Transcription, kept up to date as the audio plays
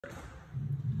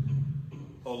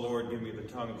O Lord, give me the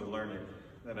tongue of the learned,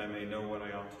 that I may know what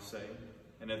I ought to say.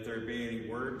 And if there be any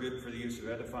word good for the use of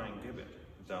edifying, give it,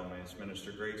 that thou mayest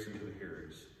minister grace unto the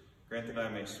hearers. Grant that I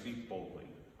may speak boldly.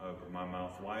 I open my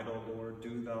mouth wide, O Lord,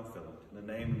 do thou fill it. In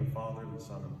the name of the Father, and the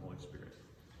Son, and the Holy Spirit.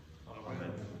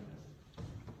 Amen.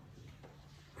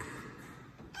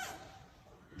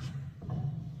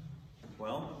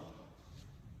 Well,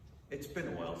 it's been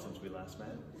a while since we last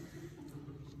met.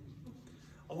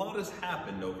 A lot has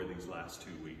happened over these last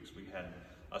 2 weeks. We had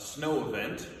a snow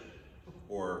event,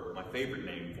 or my favorite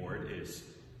name for it is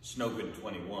Snovid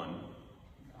 21.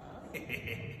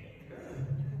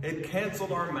 It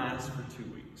canceled our Mass for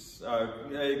 2 weeks.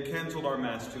 It canceled our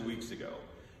Mass 2 weeks ago.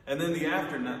 And then the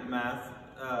aftermath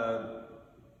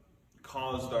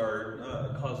caused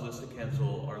us to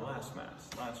cancel our last Mass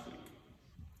last week.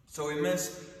 So we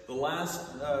missed the last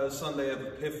Sunday of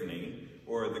Epiphany,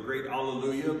 or the great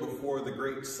Alleluia before the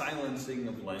great silencing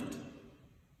of Lent.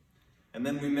 And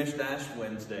then we missed Ash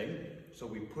Wednesday, so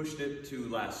we pushed it to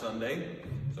last Sunday.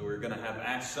 So we were going to have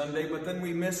Ash Sunday, but then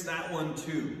we missed that one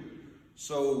too.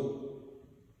 So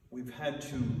we've had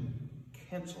to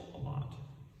cancel a lot.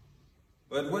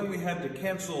 But when we had to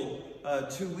cancel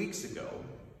 2 weeks ago,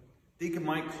 Deacon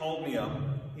Mike called me up.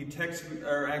 He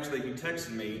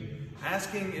texted me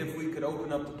asking if we could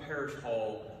open up the parish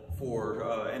hall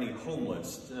for any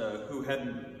homeless who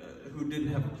didn't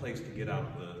have a place to get out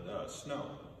of the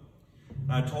snow.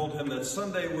 I told him that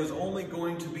Sunday was only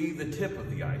going to be the tip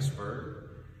of the iceberg,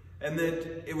 and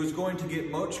that it was going to get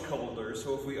much colder,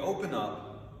 so if we open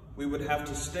up, we would have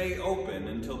to stay open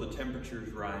until the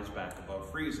temperatures rise back above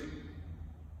freezing.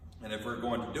 And if we're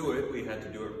going to do it, we had to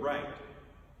do it right.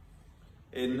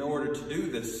 In order to do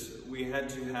this, we had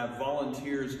to have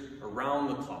volunteers around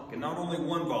the clock, and not only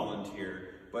one volunteer,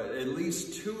 but at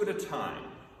least 2 at a time,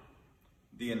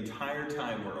 the entire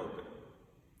time we're open.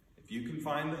 If you can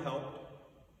find the help,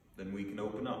 then we can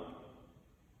open up.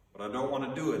 But I don't want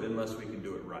to do it unless we can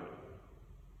do it right.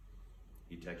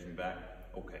 He texted me back,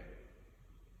 okay.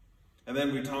 And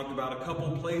then we talked about a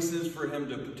couple places for him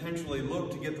to potentially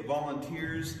look to get the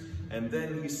volunteers, and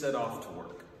then he set off to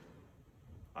work.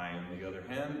 I, on the other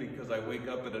hand, because I wake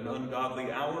up at an ungodly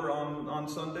hour on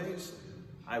Sundays,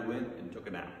 I went and took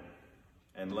a nap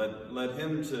and let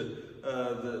him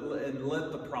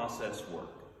let the process work.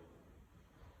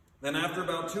 Then after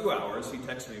about 2 hours, he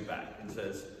texts me back and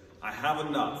says, I have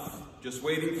enough, just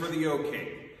waiting for the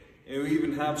okay. And we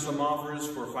even have some offers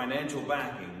for financial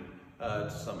backing to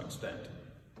some extent.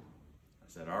 I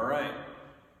said, all right,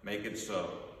 make it so.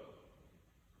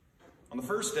 On the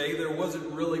first day, there wasn't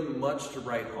really much to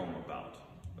write home about.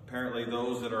 Apparently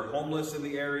those that are homeless in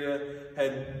the area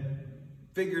had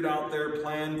figured out their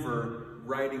plan for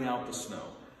riding out the snow.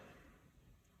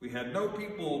 We had no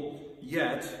people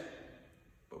yet,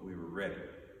 but we were ready.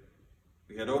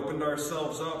 We had opened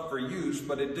ourselves up for use,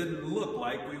 but it didn't look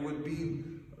like we would be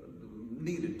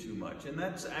needed too much, and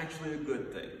that's actually a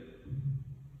good thing.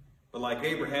 But like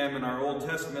Abraham in our Old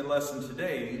Testament lesson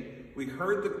today, we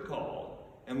heard the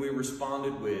call, and we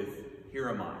responded with, here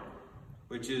am I,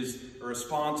 which is a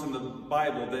response in the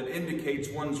Bible that indicates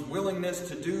one's willingness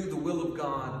to do the will of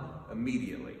God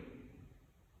immediately.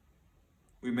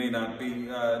 We may not be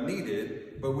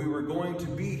needed, but we were going to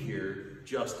be here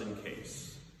just in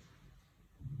case.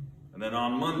 And then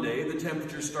on Monday, the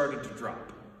temperature started to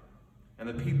drop, and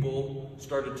the people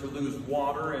started to lose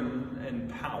water and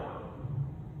power.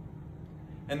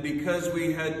 And because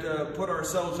we had put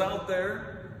ourselves out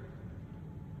there,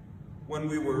 when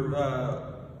we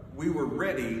were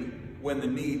ready when the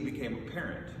need became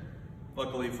apparent.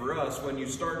 Luckily for us, when you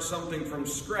start something from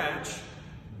scratch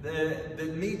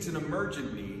that meets an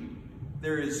emergent need,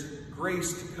 there is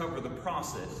grace to cover the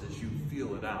process as you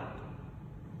feel it out.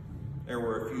 There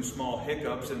were a few small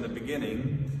hiccups in the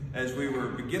beginning as we were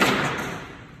beginning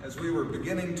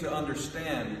to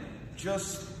understand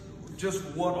just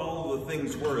what all the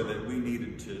things were that we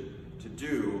needed to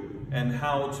do and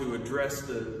how to address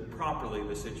properly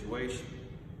the situation.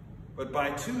 But by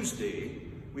Tuesday,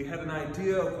 we had an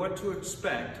idea of what to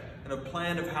expect and a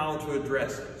plan of how to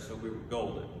address it, so we were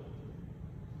golden.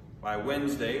 By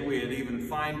Wednesday, we had even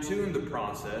fine-tuned the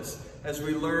process as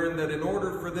we learned that in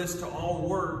order for this to all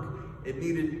work,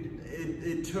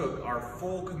 it took our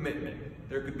full commitment.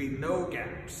 There could be no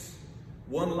gaps.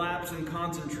 One lapse in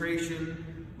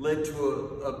concentration led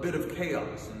to a bit of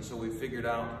chaos, and so we figured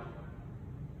out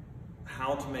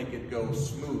how to make it go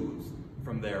smooth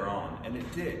from there on, and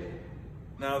it did.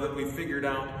 Now that we figured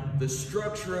out the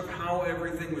structure of how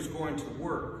everything was going to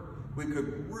work, we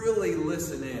could really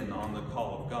listen in on the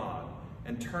call of God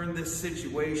and turn this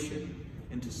situation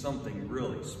into something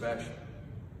really special.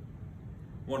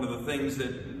 One of the things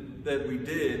that we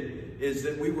did is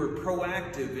that we were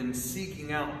proactive in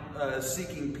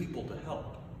seeking people to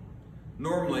help.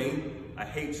 Normally, I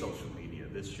hate social media.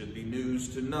 This should be news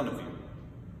to none of you.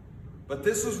 But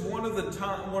this is one of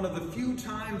the few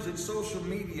times that social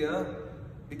media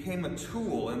became a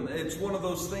tool, and it's one of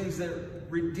those things that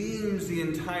redeems the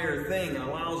entire thing and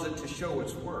allows it to show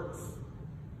its worth.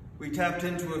 We tapped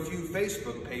into a few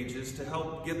Facebook pages to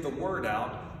help get the word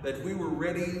out that we were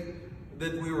ready,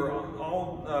 that we were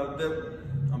all,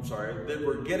 that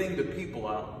we're getting the people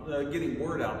out, getting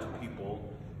word out to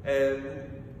people, and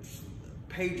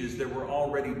pages that were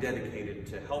already dedicated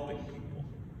to helping people.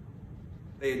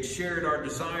 They had shared our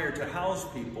desire to house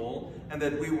people and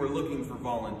that we were looking for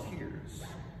volunteers.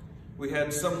 We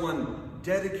had someone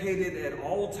dedicated at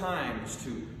all times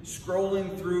to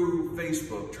scrolling through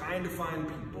Facebook, trying to find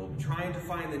people, trying to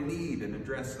find a need and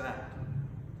address that.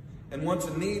 And once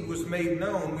a need was made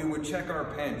known, we would check our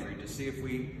pantry to see if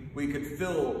we could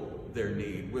fill their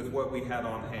need with what we had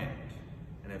on hand.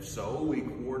 And if so, we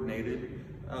coordinated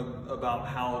about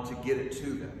how to get it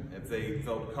to them. If they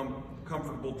felt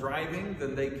comfortable driving,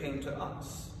 then they came to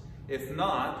us. If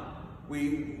not,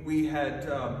 we had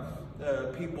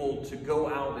people to go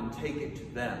out and take it to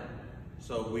them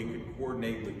so we could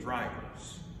coordinate with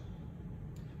drivers.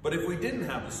 But if we didn't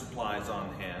have the supplies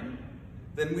on hand,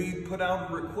 then we put out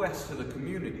requests to the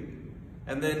community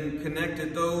and then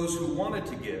connected those who wanted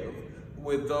to give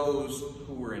with those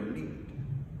who were in need.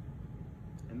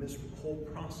 And this whole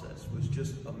process was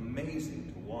just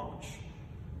amazing to watch.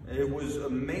 It was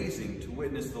amazing to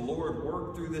witness the Lord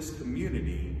work through this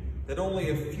community that only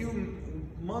a few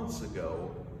months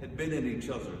ago had been in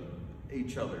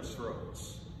each other's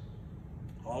throats.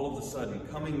 All of a sudden,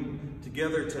 coming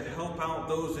together to help out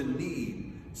those in need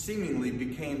seemingly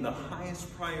became the highest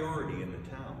priority in the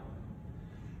town.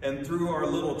 And through our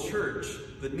little church,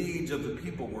 the needs of the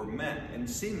people were met, and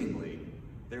seemingly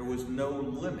there was no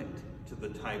limit to the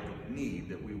type of need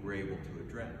that we were able to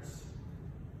address.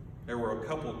 There were a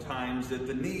couple times that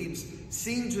the needs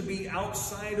seemed to be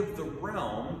outside of the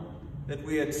realm that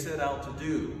we had set out to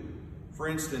do. For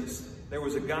instance, there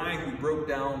was a guy who broke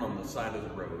down on the side of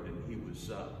the road, and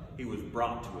he was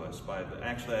brought to us by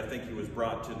actually I think he was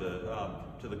brought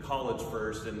to the college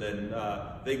first, and then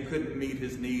they couldn't meet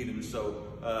his need, and so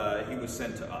he was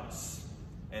sent to us.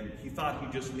 And he thought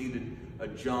he just needed a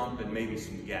jump and maybe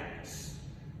some gas.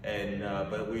 And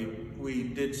but we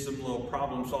did some little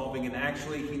problem solving, and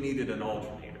actually he needed an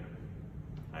alternator.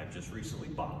 I've just recently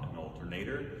bought an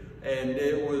alternator, and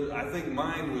I think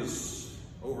mine was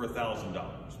over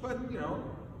 $1,000. But you know,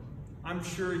 I'm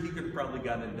sure he could have probably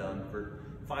gotten it done for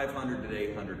 $500 to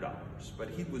 $800. But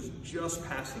he was just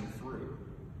passing through,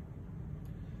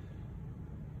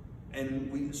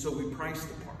 and so we priced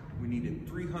the part. We needed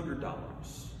 $300.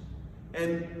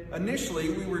 And initially,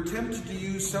 we were tempted to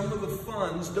use some of the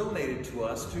funds donated to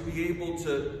us to be able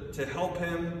to help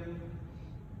him.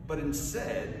 But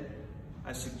instead,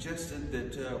 I suggested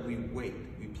that we wait.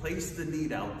 We place the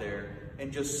need out there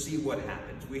and just see what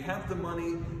happens. We have the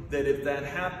money that if that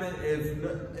happens,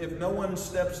 if no one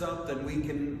steps up, then we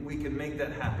can make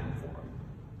that happen for him.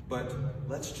 But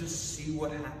let's just see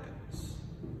what happens.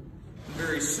 And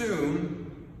very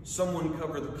soon, someone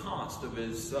covered the cost of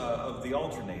the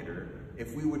alternator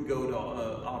if we would go to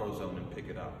AutoZone and pick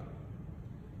it up.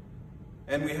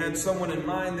 And we had someone in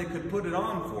mind that could put it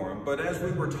on for him, but as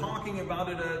we were talking about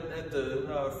it at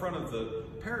the front of the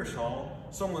parish hall,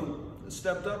 someone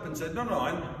stepped up and said, no,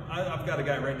 I've got a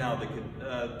guy right now that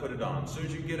could put it on. As soon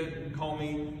as you get it, call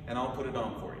me and I'll put it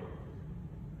on for you.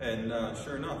 And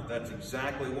sure enough, that's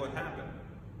exactly what happened.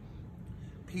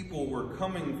 People were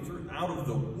coming through out of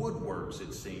the woodworks,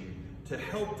 it seemed, to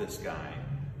help this guy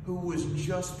who was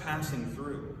just passing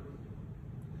through.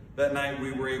 That night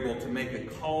we were able to make a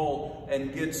call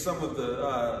and get some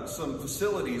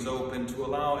facilities open to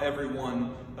allow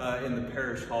everyone in the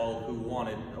parish hall who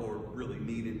wanted or really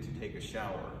needed to take a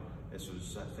shower. This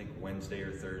was, I think, Wednesday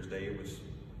or Thursday.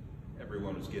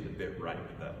 Everyone was getting a bit ripe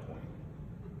at that point.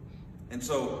 And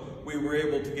so we were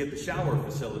able to get the shower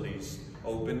facilities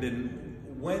opened, and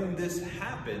when this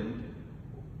happened,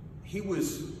 he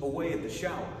was away at the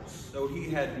showers, so he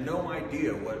had no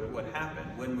idea what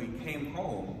happened. When we came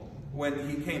home, when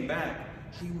he came back,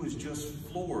 he was just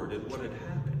floored at what had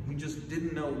happened. He just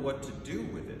didn't know what to do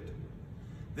with it.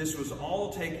 This was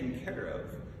all taken care of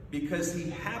because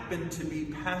he happened to be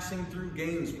passing through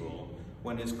Gainesville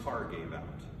when his car gave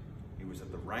out. He was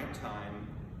at the right time,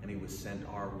 and he was sent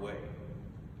our way.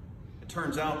 It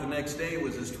turns out the next day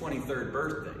was his 23rd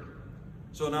birthday.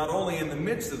 So not only in the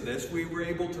midst of this, we were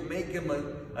able to make him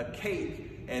a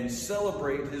cake and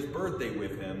celebrate his birthday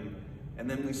with him, and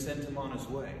then we sent him on his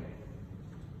way.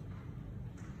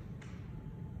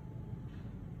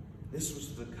 This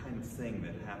was the kind of thing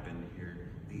that happened here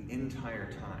the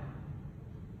entire time.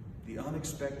 The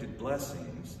unexpected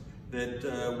blessings that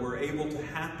were able to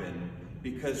happen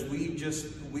because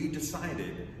we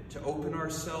decided to open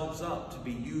ourselves up to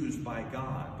be used by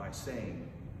God by saying,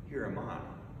 "Here am I."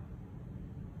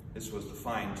 This was the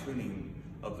fine-tuning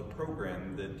of the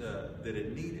program that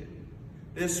it needed.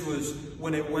 This was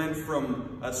when it went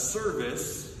from a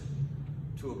service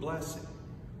to a blessing.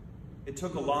 It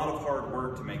took a lot of hard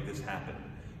work to make this happen.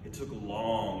 It took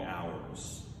long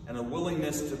hours and a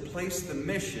willingness to place the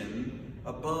mission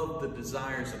above the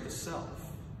desires of the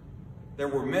self. There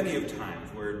were many of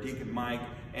times where Deacon Mike,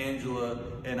 Angela,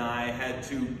 and I had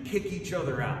to kick each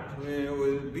other out. It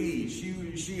would be,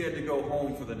 she had to go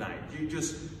home for the night.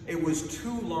 It was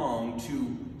too long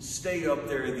to stay up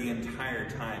there the entire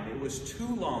time. It was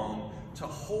too long to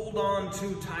hold on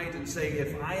too tight and say,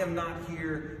 if I am not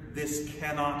here, this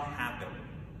cannot happen.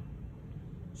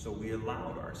 So we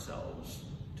allowed ourselves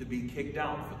to be kicked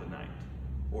out for the night,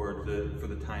 or for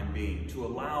the time being, to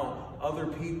allow other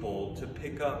people to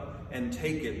pick up and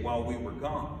take it while we were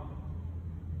gone.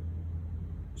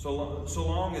 So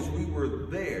long as we were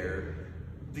there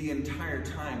the entire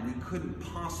time, we couldn't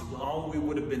possibly, all we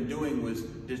would have been doing was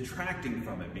detracting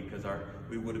from it, because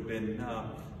we would have been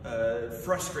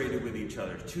frustrated with each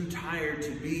other, too tired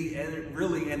to be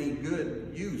really any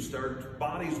good use. Our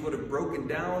bodies would have broken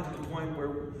down to the point where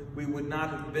we would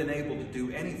not have been able to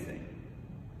do anything.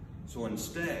 So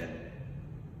instead,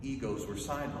 egos were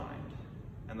sidelined,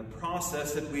 and the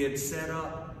process that we had set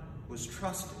up was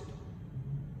trusted.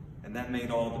 And that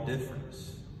made all the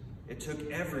difference. It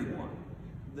took everyone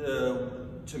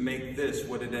to make this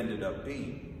what it ended up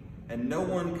being. And no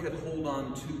one could hold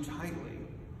on too tightly,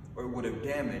 or it would have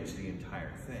damaged the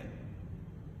entire thing.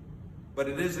 But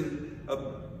it isn't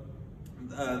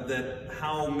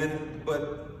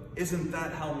isn't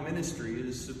that how ministry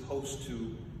is supposed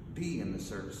to be in the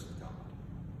service of God?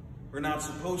 We're not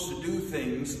supposed to do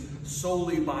things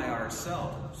solely by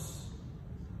ourselves.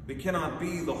 We cannot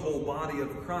be the whole body of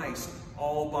Christ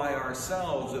all by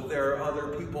ourselves if there are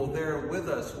other people there with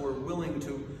us who are willing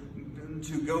to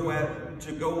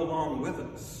go along with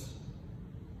us.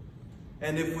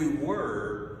 And if we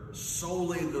were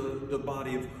solely the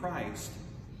body of Christ,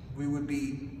 we would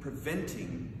be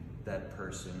preventing that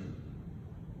person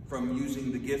from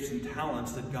using the gifts and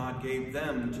talents that God gave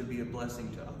them to be a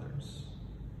blessing to others.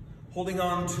 Holding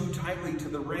on too tightly to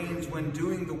the reins when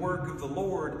doing the work of the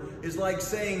Lord is like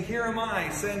saying, "Here am I,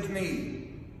 send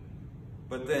me."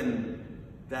 But then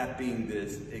that being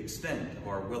the extent of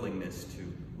our willingness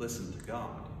to listen to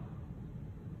God.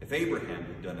 If Abraham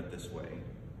had done it this way,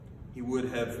 he would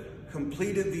have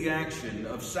completed the action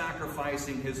of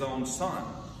sacrificing his own son,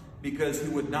 because he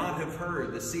would not have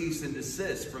heard the cease and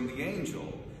desist from the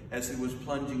angel as he was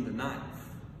plunging the knife.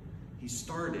 He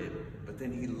started, but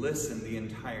then he listened the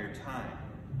entire time.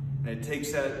 And it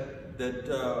takes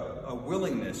a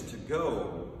willingness to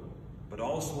go, but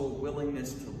also a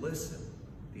willingness to listen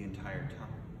the entire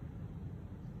time.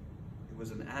 It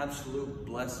was an absolute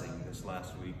blessing this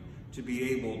last week to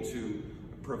be able to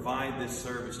provide this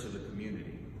service to the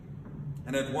community.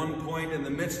 And at one point in the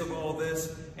midst of all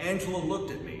this, Angela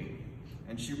looked at me,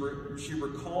 and she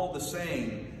recalled the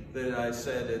saying that I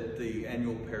said at the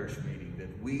annual parish meeting,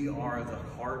 that we are the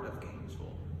heart of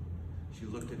Gainesville. She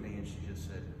looked at me and she just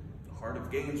said, "The heart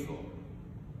of Gainesville,"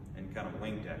 and kind of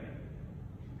winked at me.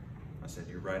 I said,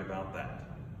 "You're right about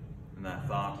that." And I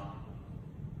thought,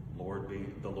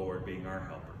 the Lord being our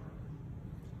helper.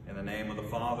 In the name of the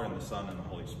Father, and the Son, and the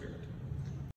Holy Spirit.